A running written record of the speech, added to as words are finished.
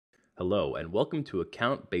Hello and welcome to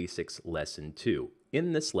Account Basics Lesson 2.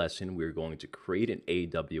 In this lesson, we're going to create an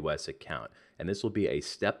AWS account, and this will be a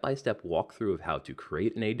step-by-step walkthrough of how to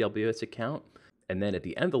create an AWS account. And then at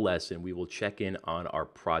the end of the lesson, we will check in on our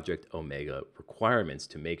Project Omega requirements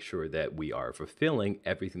to make sure that we are fulfilling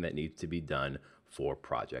everything that needs to be done for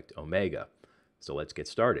Project Omega. So let's get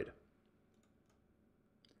started.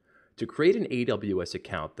 To create an AWS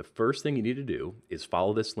account, the first thing you need to do is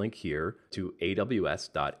follow this link here to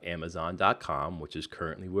aws.amazon.com, which is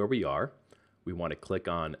currently where we are. We want to click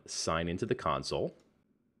on Sign into the console.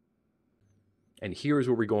 And here is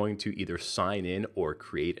where we're going to either sign in or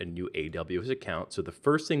create a new AWS account. So the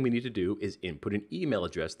first thing we need to do is input an email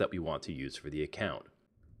address that we want to use for the account.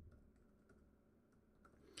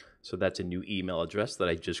 So that's a new email address that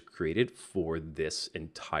I just created for this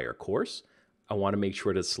entire course. I want to make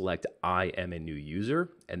sure to select I am a new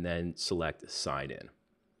user and then select sign in.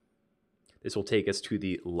 This will take us to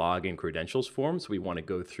the login credentials form, so we want to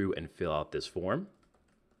go through and fill out this form.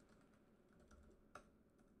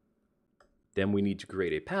 Then we need to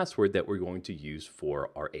create a password that we're going to use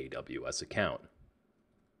for our AWS account.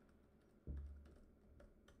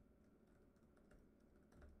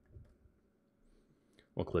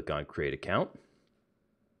 We'll click on Create Account.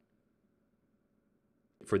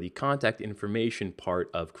 For the contact information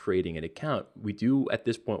part of creating an account, we do at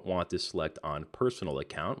this point want to select on personal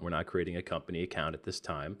account. We're not creating a company account at this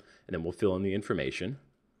time, and then we'll fill in the information.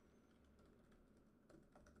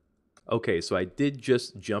 Okay, so I did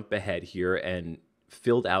just jump ahead here and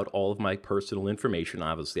filled out all of my personal information.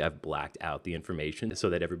 Obviously, I've blacked out the information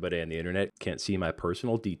so that everybody on the internet can't see my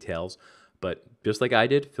personal details. But just like I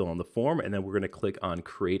did, fill in the form, and then we're going to click on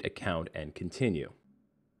Create Account and Continue.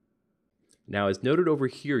 Now, as noted over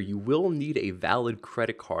here, you will need a valid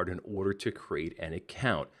credit card in order to create an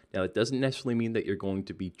account. Now, it doesn't necessarily mean that you're going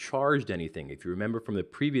to be charged anything. If you remember from the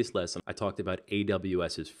previous lesson, I talked about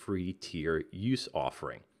AWS's free tier use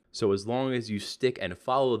offering. So as long as you stick and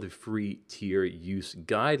follow the free tier use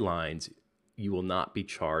guidelines, you will not be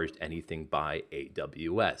charged anything by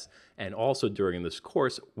AWS. And also during this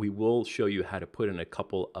course, we will show you how to put in a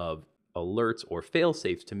couple of alerts or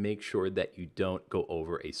fail-safes to make sure that you don't go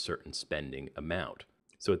over a certain spending amount.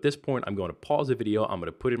 So at this point, I'm going to pause the video. I'm going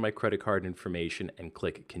to put in my credit card information and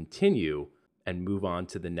click Continue and move on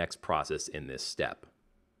to the next process in this step.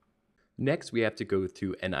 Next, we have to go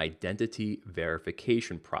through an identity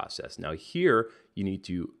verification process. Now here, you need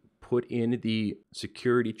to put in the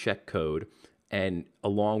security check code and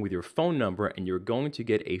along with your phone number, and you're going to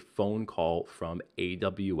get a phone call from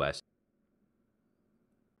AWS.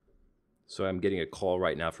 So I'm getting a call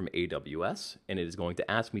right now from AWS, and it is going to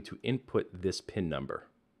ask me to input this PIN number.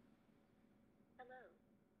 Hello,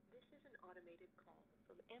 this is an automated call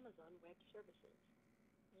from Amazon Web Services.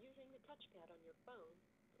 Using the touchpad on your phone,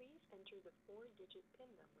 please enter the 4-digit PIN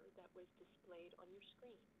number that was displayed on your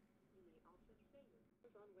screen. You may also say your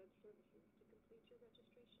Amazon Web Services to complete your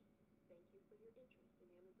registration. Thank you for your interest in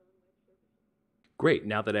Amazon Web Services. Great,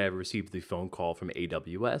 now that I have received the phone call from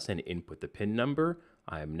AWS and input the PIN number,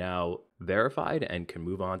 I am now verified and can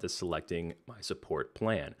move on to selecting my support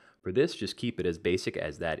plan. For this, just keep it as basic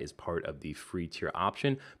as that is part of the free tier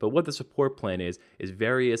option. But what the support plan is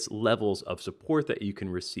various levels of support that you can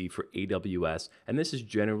receive for AWS. And this is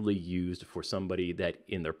generally used for somebody that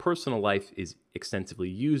in their personal life is extensively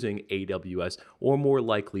using AWS, or more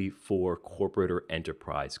likely for corporate or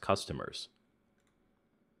enterprise customers.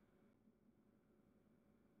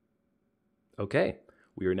 Okay.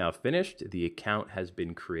 We are now finished. The account has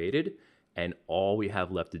been created, and all we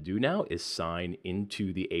have left to do now is sign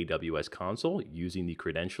into the AWS console using the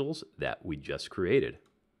credentials that we just created.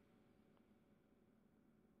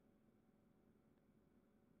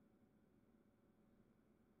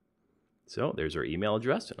 So there's our email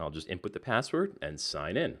address, and I'll just input the password and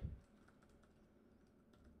sign in.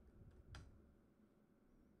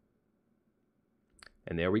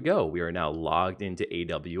 And there we go. We are now logged into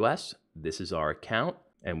AWS. This is our account,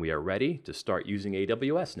 and we are ready to start using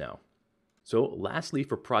AWS now. So lastly,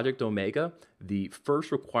 for Project Omega, the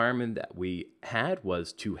first requirement that we had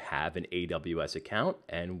was to have an AWS account,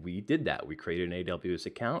 and we did that. We created an AWS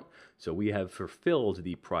account. So we have fulfilled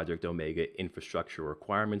the Project Omega infrastructure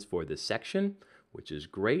requirements for this section, which is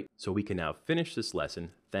great. So we can now finish this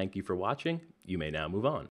lesson. Thank you for watching. You may now move on.